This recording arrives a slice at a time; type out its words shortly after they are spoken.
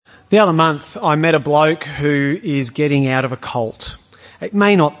The other month I met a bloke who is getting out of a cult. It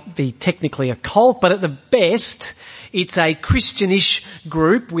may not be technically a cult, but at the best it's a Christianish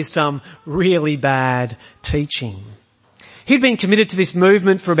group with some really bad teaching. He'd been committed to this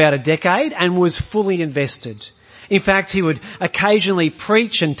movement for about a decade and was fully invested. In fact, he would occasionally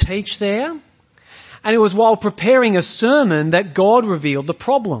preach and teach there. And it was while preparing a sermon that God revealed the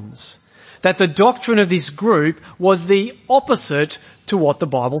problems, that the doctrine of this group was the opposite to what the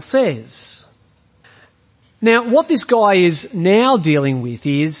Bible says. Now, what this guy is now dealing with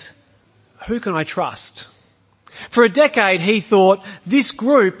is, who can I trust? For a decade he thought this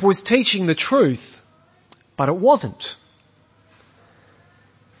group was teaching the truth, but it wasn't.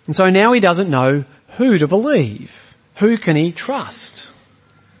 And so now he doesn't know who to believe. Who can he trust?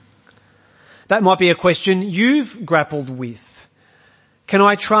 That might be a question you've grappled with. Can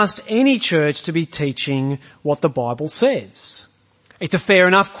I trust any church to be teaching what the Bible says? It's a fair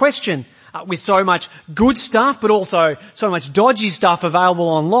enough question. With so much good stuff, but also so much dodgy stuff available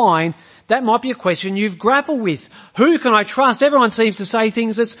online, that might be a question you've grappled with. Who can I trust? Everyone seems to say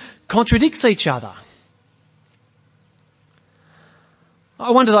things that contradicts each other.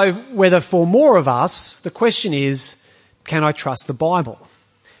 I wonder though whether for more of us, the question is, can I trust the Bible?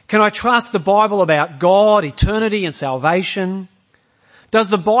 Can I trust the Bible about God, eternity and salvation? Does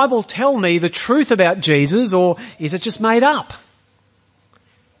the Bible tell me the truth about Jesus, or is it just made up?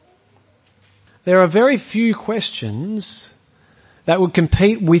 There are very few questions that would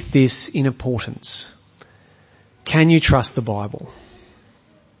compete with this in importance. Can you trust the Bible?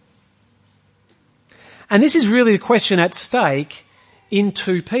 And this is really the question at stake in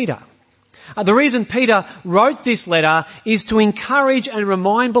 2 Peter. The reason Peter wrote this letter is to encourage and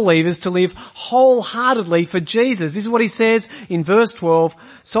remind believers to live wholeheartedly for Jesus. This is what he says in verse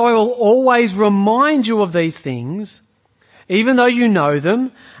 12. So I will always remind you of these things, even though you know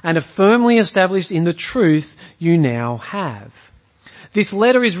them and are firmly established in the truth you now have. This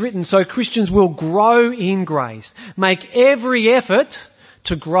letter is written so Christians will grow in grace, make every effort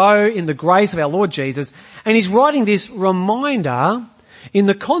to grow in the grace of our Lord Jesus. And he's writing this reminder in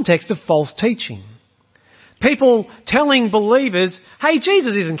the context of false teaching. People telling believers, hey,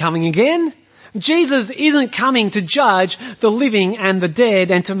 Jesus isn't coming again. Jesus isn't coming to judge the living and the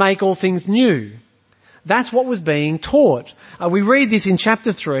dead and to make all things new. That's what was being taught. We read this in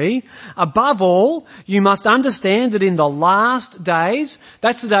chapter 3. Above all, you must understand that in the last days,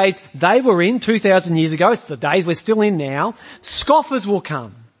 that's the days they were in 2,000 years ago, it's the days we're still in now, scoffers will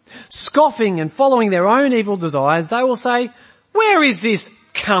come. Scoffing and following their own evil desires, they will say, where is this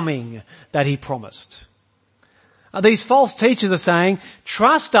coming that he promised? These false teachers are saying,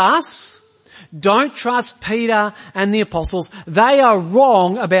 trust us. Don't trust Peter and the apostles. They are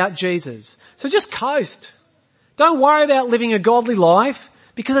wrong about Jesus. So just coast. Don't worry about living a godly life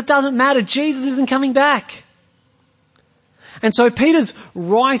because it doesn't matter. Jesus isn't coming back. And so Peter's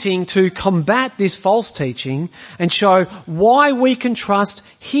writing to combat this false teaching and show why we can trust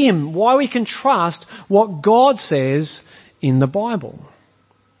him, why we can trust what God says in the Bible.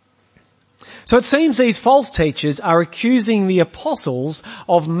 So it seems these false teachers are accusing the apostles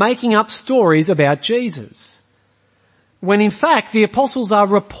of making up stories about Jesus, when in fact the apostles are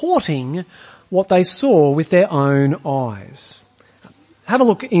reporting what they saw with their own eyes. Have a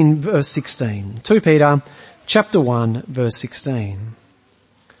look in verse 16, 2 Peter chapter 1 verse 16.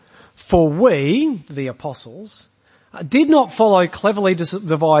 For we, the apostles, did not follow cleverly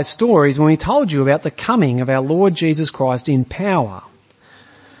devised stories when we told you about the coming of our Lord Jesus Christ in power,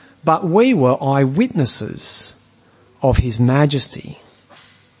 but we were eyewitnesses of his majesty.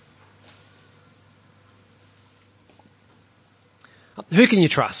 Who can you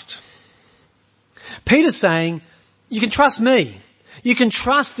trust? Peter's saying, you can trust me. You can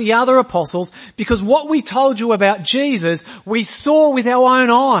trust the other apostles because what we told you about Jesus, we saw with our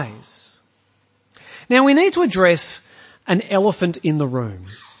own eyes. Now we need to address an elephant in the room.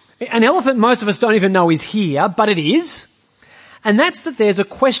 An elephant most of us don't even know is here, but it is. And that's that there's a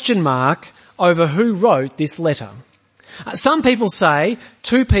question mark over who wrote this letter. Some people say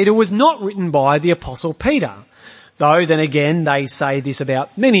 2 Peter was not written by the Apostle Peter, though then again they say this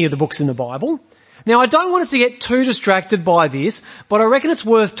about many of the books in the Bible. Now I don't want us to get too distracted by this, but I reckon it's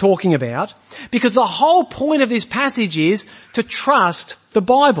worth talking about because the whole point of this passage is to trust the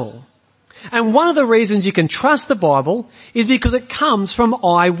Bible. And one of the reasons you can trust the Bible is because it comes from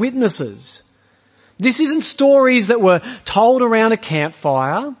eyewitnesses. This isn't stories that were told around a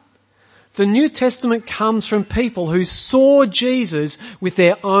campfire. The New Testament comes from people who saw Jesus with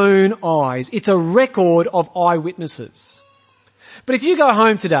their own eyes. It's a record of eyewitnesses. But if you go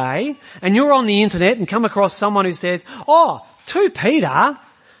home today and you're on the internet and come across someone who says, 2 Peter,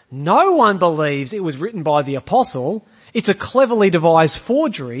 no one believes it was written by the apostle, it's a cleverly devised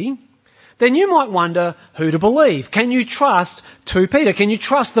forgery, then you might wonder who to believe. Can you trust 2 Peter? Can you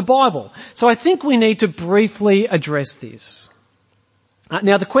trust the Bible? So I think we need to briefly address this.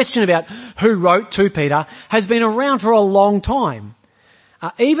 Now the question about who wrote 2 Peter has been around for a long time.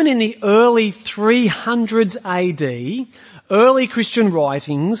 Even in the early 300s AD, early Christian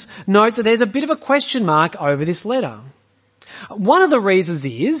writings note that there's a bit of a question mark over this letter. One of the reasons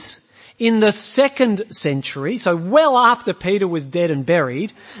is, in the 2nd century, so well after Peter was dead and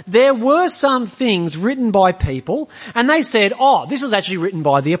buried, there were some things written by people, and they said, this was actually written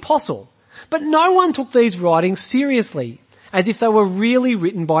by the apostle. But no one took these writings seriously, as if they were really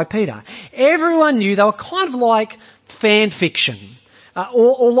written by Peter. Everyone knew they were kind of like fan fiction,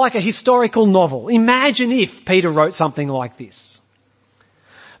 or like a historical novel. Imagine if Peter wrote something like this.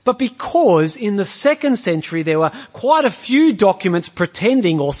 But because in the 2nd century there were quite a few documents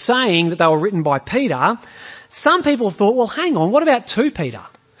pretending or saying that they were written by Peter, some people thought, well, hang on, what about 2 Peter?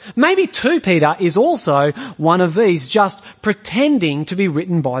 Maybe 2 Peter is also one of these, just pretending to be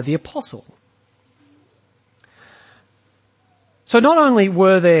written by the apostle. So not only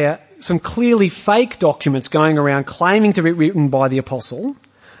were there some clearly fake documents going around claiming to be written by the apostle,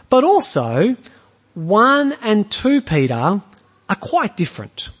 but also 1 and 2 Peter are quite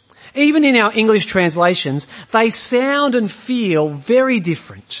different. Even in our English translations, they sound and feel very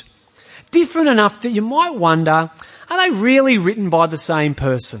different. Different enough that you might wonder, are they really written by the same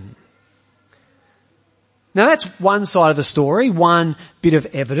person? Now that's one side of the story, one bit of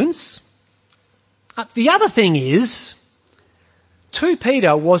evidence. The other thing is, 2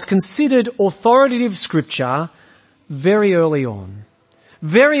 Peter was considered authoritative scripture very early on.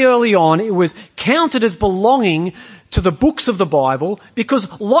 Very early on, it was counted as belonging to the books of the Bible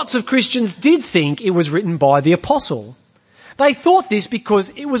because lots of Christians did think it was written by the apostle. They thought this because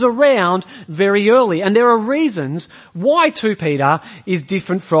it was around very early, and there are reasons why 2 Peter is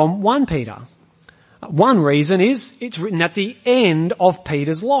different from 1 Peter. One reason is it's written at the end of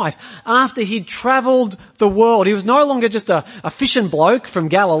Peter's life. After he'd travelled the world, he was no longer just a fishing bloke from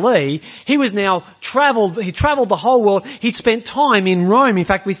Galilee. He was now he travelled the whole world. He'd spent time in Rome. In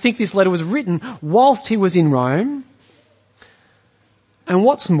fact, we think this letter was written whilst he was in Rome. And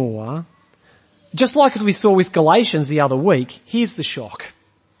what's more, just like as we saw with Galatians the other week, here's the shock.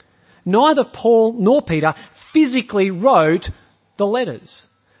 Neither Paul nor Peter physically wrote the letters.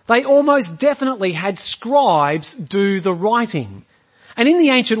 They almost definitely had scribes do the writing. And in the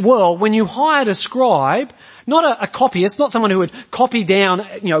ancient world, when you hired a scribe, not a copyist, not someone who would copy down,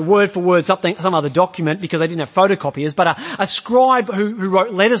 word for word some other document because they didn't have photocopiers, but a scribe who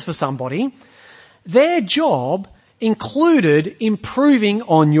wrote letters for somebody, their job included improving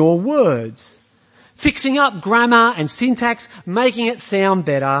on your words, fixing up grammar and syntax, making it sound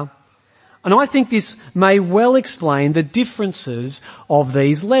better. And I think this may well explain the differences of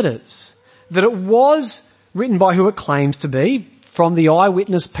these letters. That it was written by who it claims to be, from the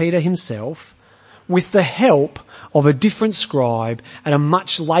eyewitness Peter himself, with the help of a different scribe at a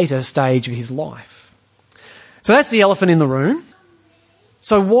much later stage of his life. So that's the elephant in the room.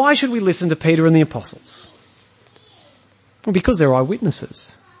 So why should we listen to Peter and the apostles? Well, because they're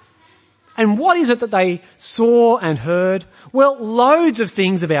eyewitnesses. And what is it that they saw and heard? Well, loads of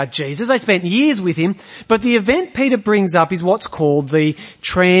things about Jesus. They spent years with him, but the event Peter brings up is what's called the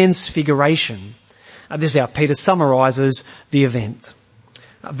Transfiguration. This is how Peter summarises the event.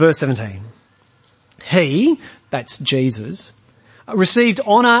 Verse 17. He, that's Jesus, received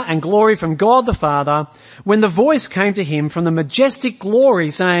honour and glory from God the Father when the voice came to him from the majestic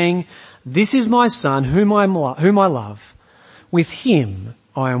glory saying, "This is my Son whom I love. With him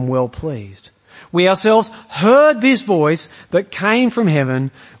I am well pleased." We ourselves heard this voice that came from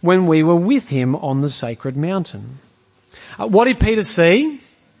heaven when we were with him on the sacred mountain. What did Peter see?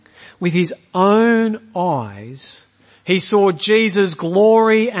 With his own eyes, he saw Jesus'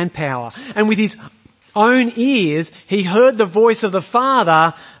 glory and power. And with his own ears, he heard the voice of the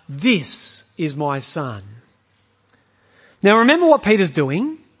Father, "This is my Son." Now remember what Peter's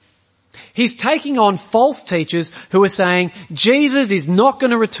doing? He's taking on false teachers who are saying Jesus is not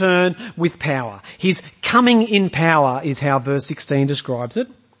going to return with power. He's coming in power is how verse 16 describes it.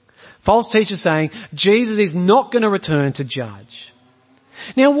 False teachers saying Jesus is not going to return to judge.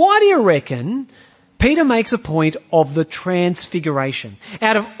 Now why do you reckon Peter makes a point of the Transfiguration?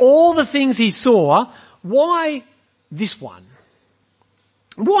 Out of all the things he saw, why this one?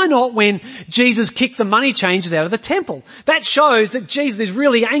 Why not when Jesus kicked the money changers out of the temple? That shows that Jesus is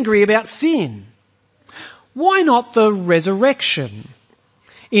really angry about sin. Why not the resurrection?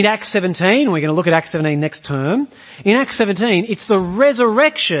 In Acts 17, we're going to look at Acts 17 next term. In Acts 17, it's the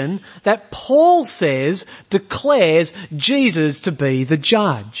resurrection that Paul says declares Jesus to be the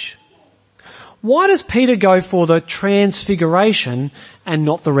judge. Why does Peter go for the transfiguration and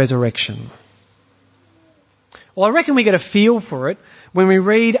not the resurrection? Well, I reckon we get a feel for it when we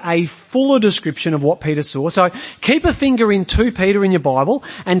read a fuller description of what Peter saw. So keep a finger in 2 Peter in your Bible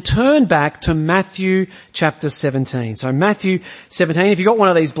and turn back to Matthew chapter 17. So Matthew 17, if you've got one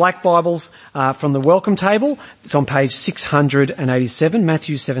of these black Bibles from the welcome table, it's on page 687,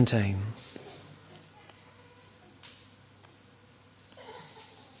 Matthew 17.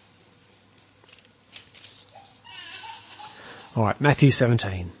 All right, Matthew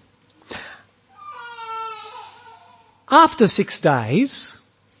 17. After 6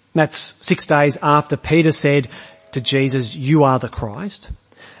 days, that's 6 days after Peter said to Jesus, "You are the Christ,"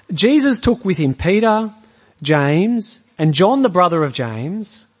 Jesus took with him Peter, James, and John the brother of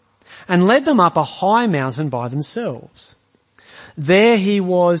James, and led them up a high mountain by themselves. There he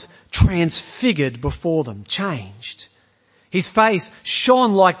was transfigured before them, changed. His face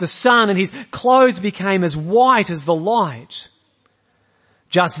shone like the sun, and his clothes became as white as the light.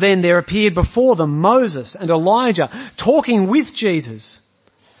 Just then there appeared before them Moses and Elijah talking with Jesus.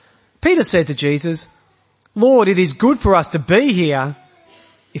 Peter said to Jesus, "Lord, it is good for us to be here.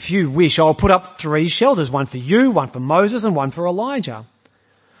 If you wish, I'll put up 3 shelters, one for you, one for Moses, and one for Elijah."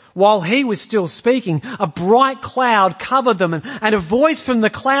 While he was still speaking, a bright cloud covered them, and a voice from the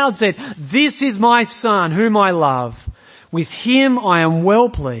cloud said, "This is my son, whom I love. With him I am well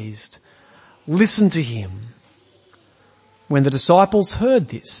pleased. Listen to him." When the disciples heard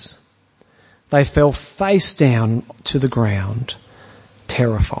this, they fell face down to the ground,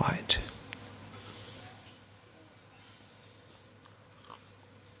 terrified.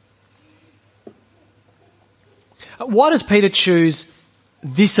 Why does Peter choose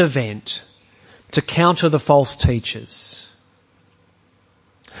this event to counter the false teachers?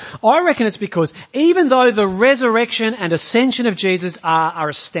 I reckon it's because even though the resurrection and ascension of Jesus are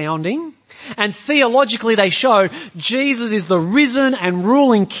astounding, and theologically they show Jesus is the risen and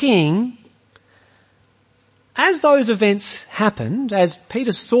ruling king, as those events happened, as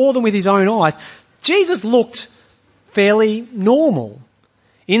Peter saw them with his own eyes, Jesus looked fairly normal.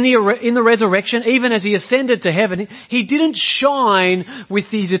 In the resurrection, even as he ascended to heaven, he didn't shine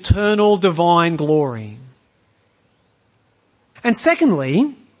with his eternal divine glory. And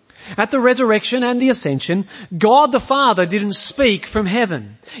secondly, at the resurrection and the ascension, God the Father didn't speak from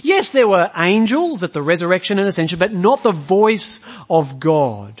heaven. Yes, there were angels at the resurrection and ascension, but not the voice of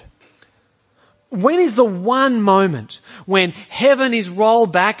God. When is the one moment when heaven is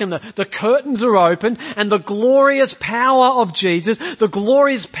rolled back and the curtains are open and the glorious power of Jesus, the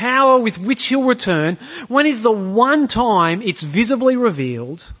glorious power with which he'll return, when is the one time it's visibly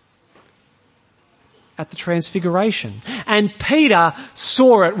revealed? At the transfiguration. And Peter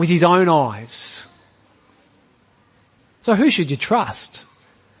saw it with his own eyes. So who should you trust?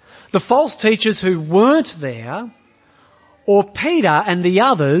 The false teachers who weren't there, or Peter and the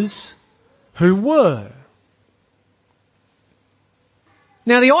others who were?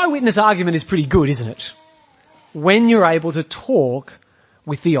 Now the eyewitness argument is pretty good, isn't it? When you're able to talk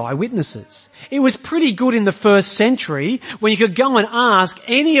with the eyewitnesses. It was pretty good in the first century when you could go and ask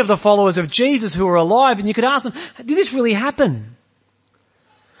any of the followers of Jesus who were alive, and you could ask them, did this really happen?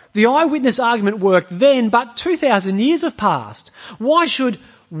 The eyewitness argument worked then, but 2,000 years have passed. Why should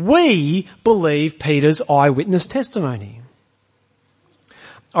we believe Peter's eyewitness testimony?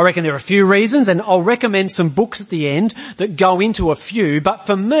 I reckon there are a few reasons, and I'll recommend some books at the end that go into a few, but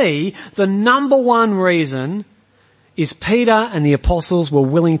for me, the number one reason is Peter and the apostles were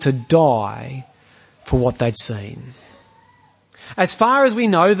willing to die for what they'd seen. As far as we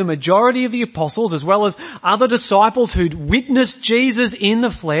know, the majority of the apostles, as well as other disciples who'd witnessed Jesus in the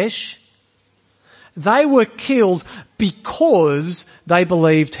flesh, they were killed because they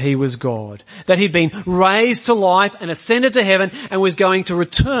believed he was God, that he'd been raised to life and ascended to heaven and was going to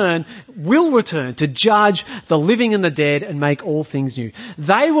will return to judge the living and the dead and make all things new.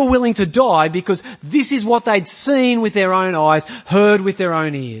 They were willing to die because this is what they'd seen with their own eyes, heard with their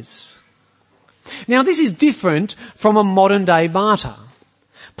own ears. Now this is different from a modern day martyr.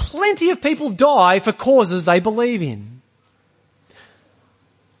 Plenty of people die for causes they believe in.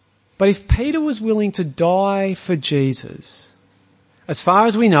 But if Peter was willing to die for Jesus, as far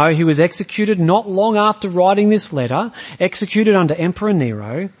as we know, he was executed not long after writing this letter, executed under Emperor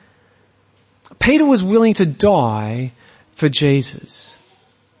Nero. Peter was willing to die for Jesus.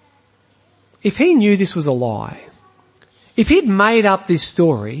 If he knew this was a lie, if he'd made up this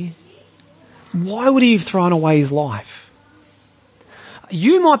story, why would he have thrown away his life?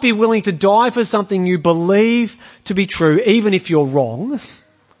 You might be willing to die for something you believe to be true, even if you're wrong.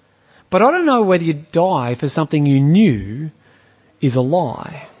 But I don't know whether you'd die for something you knew is a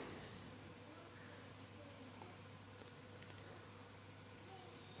lie.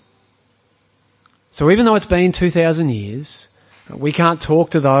 So even though it's been 2,000 years, we can't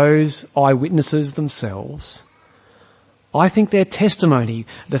talk to those eyewitnesses themselves. I think their testimony,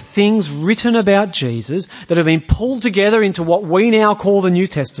 the things written about Jesus that have been pulled together into what we now call the New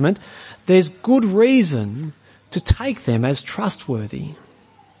Testament, there's good reason to take them as trustworthy.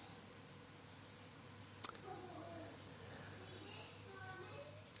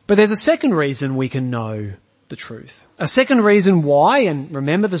 But there's a second reason we can know the truth. A second reason why, and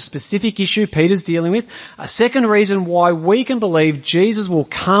remember the specific issue Peter's dealing with, a second reason why we can believe Jesus will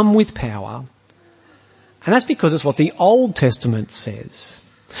come with power. And that's because it's what the Old Testament says.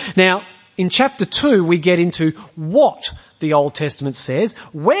 Now, in chapter 2, we get into what the Old Testament says.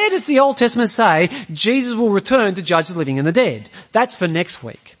 Where does the Old Testament say Jesus will return to judge the living and the dead? That's for next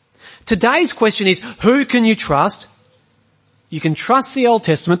week. Today's question is, who can you trust? You can trust the Old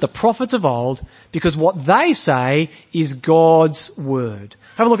Testament, the prophets of old, because what they say is God's word.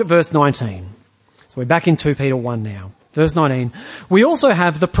 Have a look at verse 19. So we're back in 2 Peter 1 now. Verse 19. We also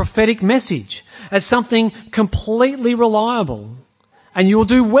have the prophetic message as something completely reliable. And you will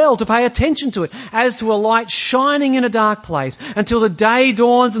do well to pay attention to it as to a light shining in a dark place until the day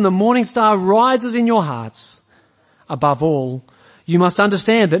dawns and the morning star rises in your hearts. Above all, you must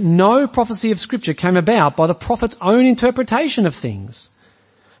understand that no prophecy of Scripture came about by the prophet's own interpretation of things.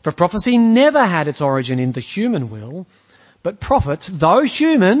 For prophecy never had its origin in the human will, but prophets, though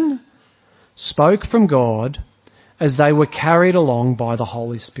human, spoke from God as they were carried along by the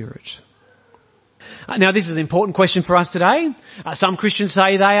Holy Spirit. Now this is an important question for us today. Some Christians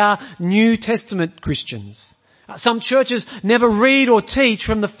say they are New Testament Christians. Some churches never read or teach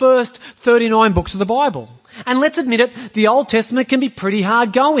from the first 39 books of the Bible. And let's admit it, the Old Testament can be pretty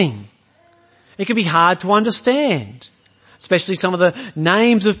hard going. It can be hard to understand, especially some of the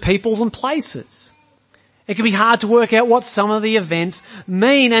names of peoples and places. It can be hard to work out what some of the events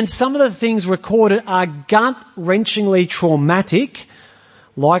mean, and some of the things recorded are gut-wrenchingly traumatic,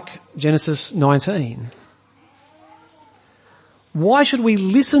 like Genesis 19. Why should we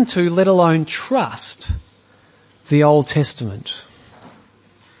listen to, let alone trust, the Old Testament?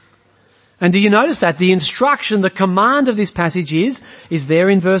 And do you notice that the instruction, the command of this passage is there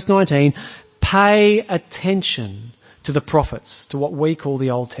in verse 19, pay attention to the prophets, to what we call the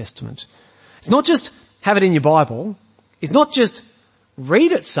Old Testament. It's not just have it in your Bible. It's not just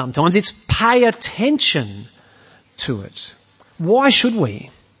read it sometimes. It's pay attention to it. Why should we?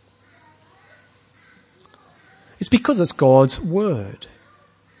 It's because it's God's word.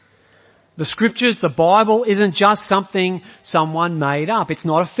 The Scriptures, the Bible, isn't just something someone made up. It's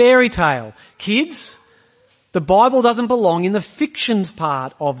not a fairy tale. Kids, the Bible doesn't belong in the fictions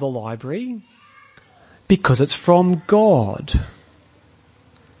part of the library because it's from God.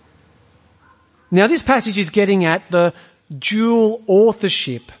 Now this passage is getting at the dual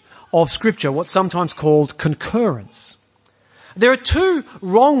authorship of Scripture, what's sometimes called concurrence. There are two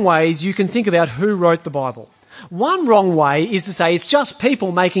wrong ways you can think about who wrote the Bible. One wrong way is to say it's just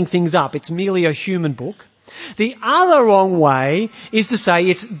people making things up. It's merely a human book. The other wrong way is to say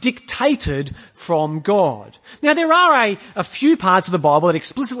it's dictated from God. Now there are a few parts of the Bible that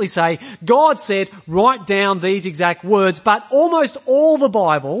explicitly say God said write down these exact words, but almost all the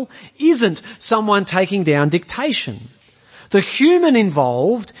Bible isn't someone taking down dictation. The human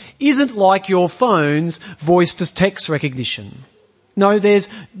involved isn't like your phone's voice-to-text recognition. No, there's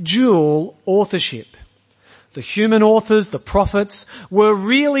dual authorship. The human authors, the prophets, were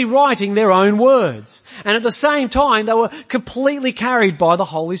really writing their own words. And at the same time, they were completely carried by the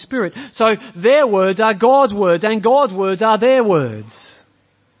Holy Spirit. So their words are God's words, and God's words are their words.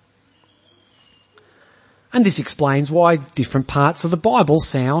 And this explains why different parts of the Bible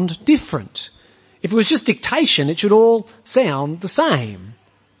sound different. If it was just dictation, it should all sound the same.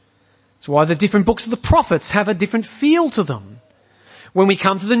 That's why the different books of the prophets have a different feel to them. When we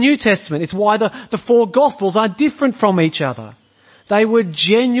come to the New Testament, it's why the four Gospels are different from each other. They were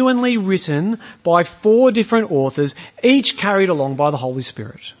genuinely written by four different authors, each carried along by the Holy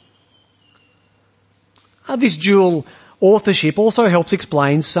Spirit. This dual authorship also helps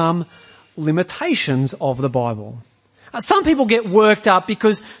explain some limitations of the Bible. Some people get worked up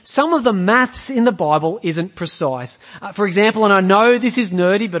because some of the maths in the Bible isn't precise. For example, and I know this is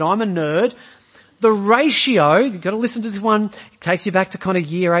nerdy, but I'm a nerd, the ratio, you've got to listen to this one, it takes you back to kind of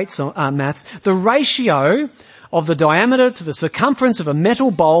year 8 maths. The ratio of the diameter to the circumference of a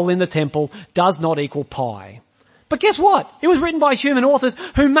metal bowl in the temple does not equal pi. But guess what? It was written by human authors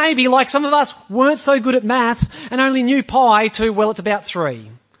who maybe, like some of us, weren't so good at maths and only knew pi to, well, it's about 3.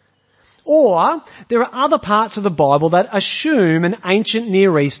 Or there are other parts of the Bible that assume an ancient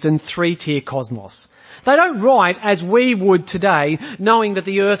Near Eastern 3-tier cosmos. They don't write as we would today, knowing that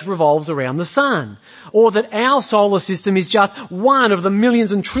the earth revolves around the sun, or that our solar system is just one of the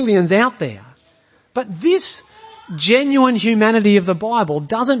millions and trillions out there. But this genuine humanity of the Bible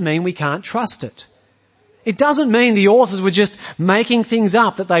doesn't mean we can't trust it. It doesn't mean the authors were just making things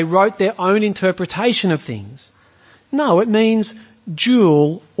up, that they wrote their own interpretation of things. No, it means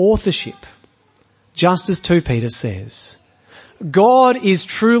dual authorship, just as 2 Peter says. God is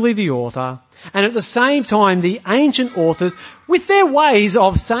truly the author, and at the same time the ancient authors, with their ways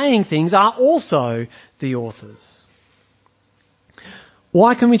of saying things, are also the authors.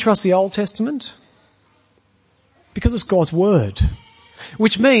 Why can we trust the Old Testament? Because it's God's Word,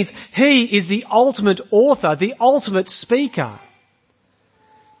 which means He is the ultimate author, the ultimate speaker.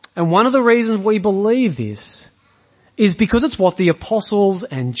 And one of the reasons we believe this is because it's what the apostles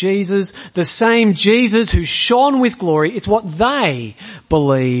and Jesus, the same Jesus who shone with glory, it's what they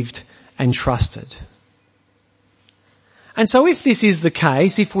believed and trusted. And so if this is the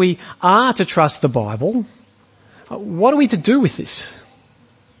case, if we are to trust the Bible, what are we to do with this?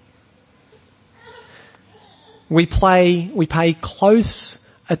 We pay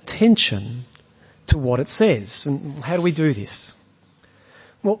close attention to what it says. And how do we do this?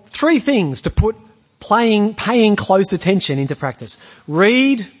 Well, 3 things to put paying close attention into practice.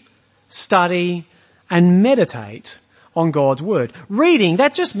 Read, study, and meditate on God's Word. Reading,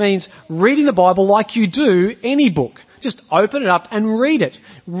 that just means reading the Bible like you do any book. Just open it up and read it.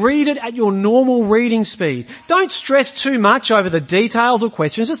 Read it at your normal reading speed. Don't stress too much over the details or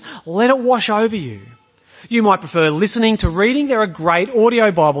questions. Just let it wash over you. You might prefer listening to reading. There are great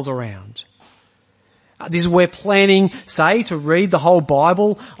audio Bibles around. This is where planning, say, to read the whole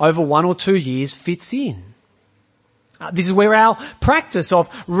Bible over 1 or 2 years fits in. This is where our practice of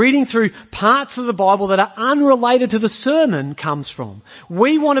reading through parts of the Bible that are unrelated to the sermon comes from.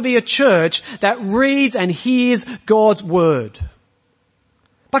 We want to be a church that reads and hears God's Word.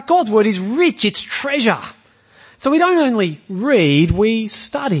 But God's Word is rich, it's treasure. So we don't only read, we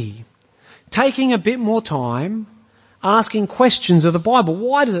study. Taking a bit more time, asking questions of the Bible.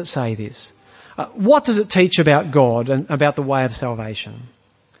 Why does it say this? What does it teach about God and about the way of salvation?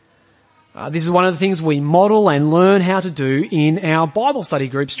 This is one of the things we model and learn how to do in our Bible study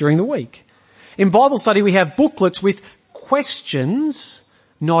groups during the week. In Bible study we have booklets with questions,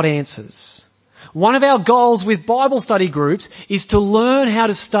 not answers. One of our goals with Bible study groups is to learn how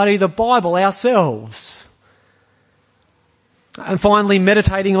to study the Bible ourselves. And finally,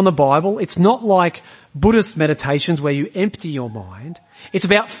 meditating on the Bible. It's not like Buddhist meditations where you empty your mind. It's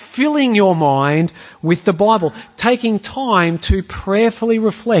about filling your mind with the Bible, taking time to prayerfully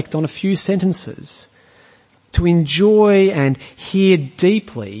reflect on a few sentences, to enjoy and hear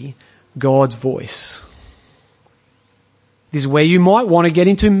deeply God's voice. This is where you might want to get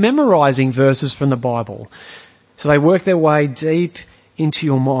into memorizing verses from the Bible, so they work their way deep into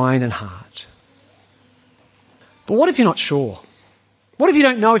your mind and heart. But what if you're not sure? What if you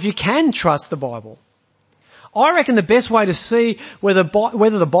don't know if you can trust the Bible? I reckon the best way to see whether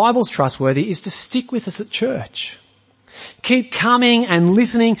the Bible's trustworthy is to stick with us at church. Keep coming and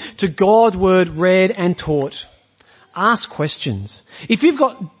listening to God's Word read and taught. Ask questions. If you've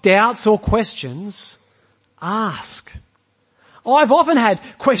got doubts or questions, ask. I've often had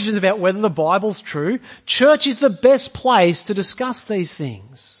questions about whether the Bible's true. Church is the best place to discuss these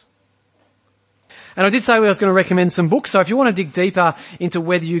things. And I did say I was going to recommend some books, so if you want to dig deeper into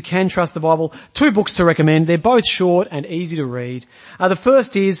whether you can trust the Bible, 2 books to recommend. They're both short and easy to read. The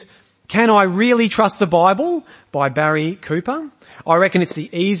first is Can I Really Trust the Bible by Barry Cooper. I reckon it's the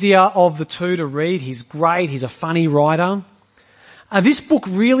easier of the 2 to read. He's great. He's a funny writer. This book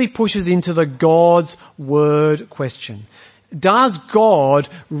really pushes into the God's Word question. Does God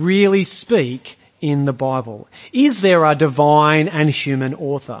really speak in the Bible? Is there a divine and human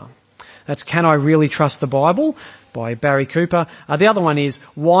author? That's Can I Really Trust the Bible by Barry Cooper. The other one is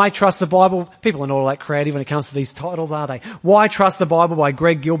Why Trust the Bible? People are not all that creative when it comes to these titles, are they? Why Trust the Bible by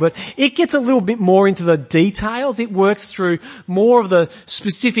Greg Gilbert. It gets a little bit more into the details. It works through more of the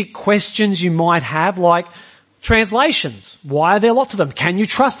specific questions you might have, like translations. Why are there lots of them? Can you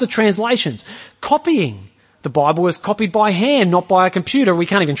trust the translations? Copying. The Bible was copied by hand, not by a computer. We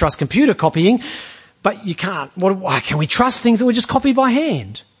can't even trust computer copying, but you can't. Why can we trust things that were just copied by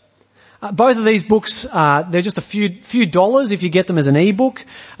hand? Both of these books, they're just a few dollars if you get them as an ebook.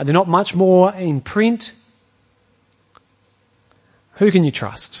 They're not much more in print. Who can you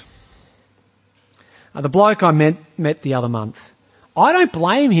trust? The bloke I met the other month, I don't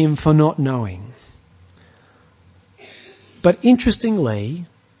blame him for not knowing. But interestingly,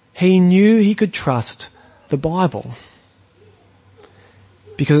 he knew he could trust the Bible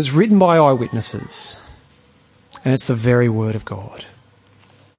because it's written by eyewitnesses and it's the very word of God.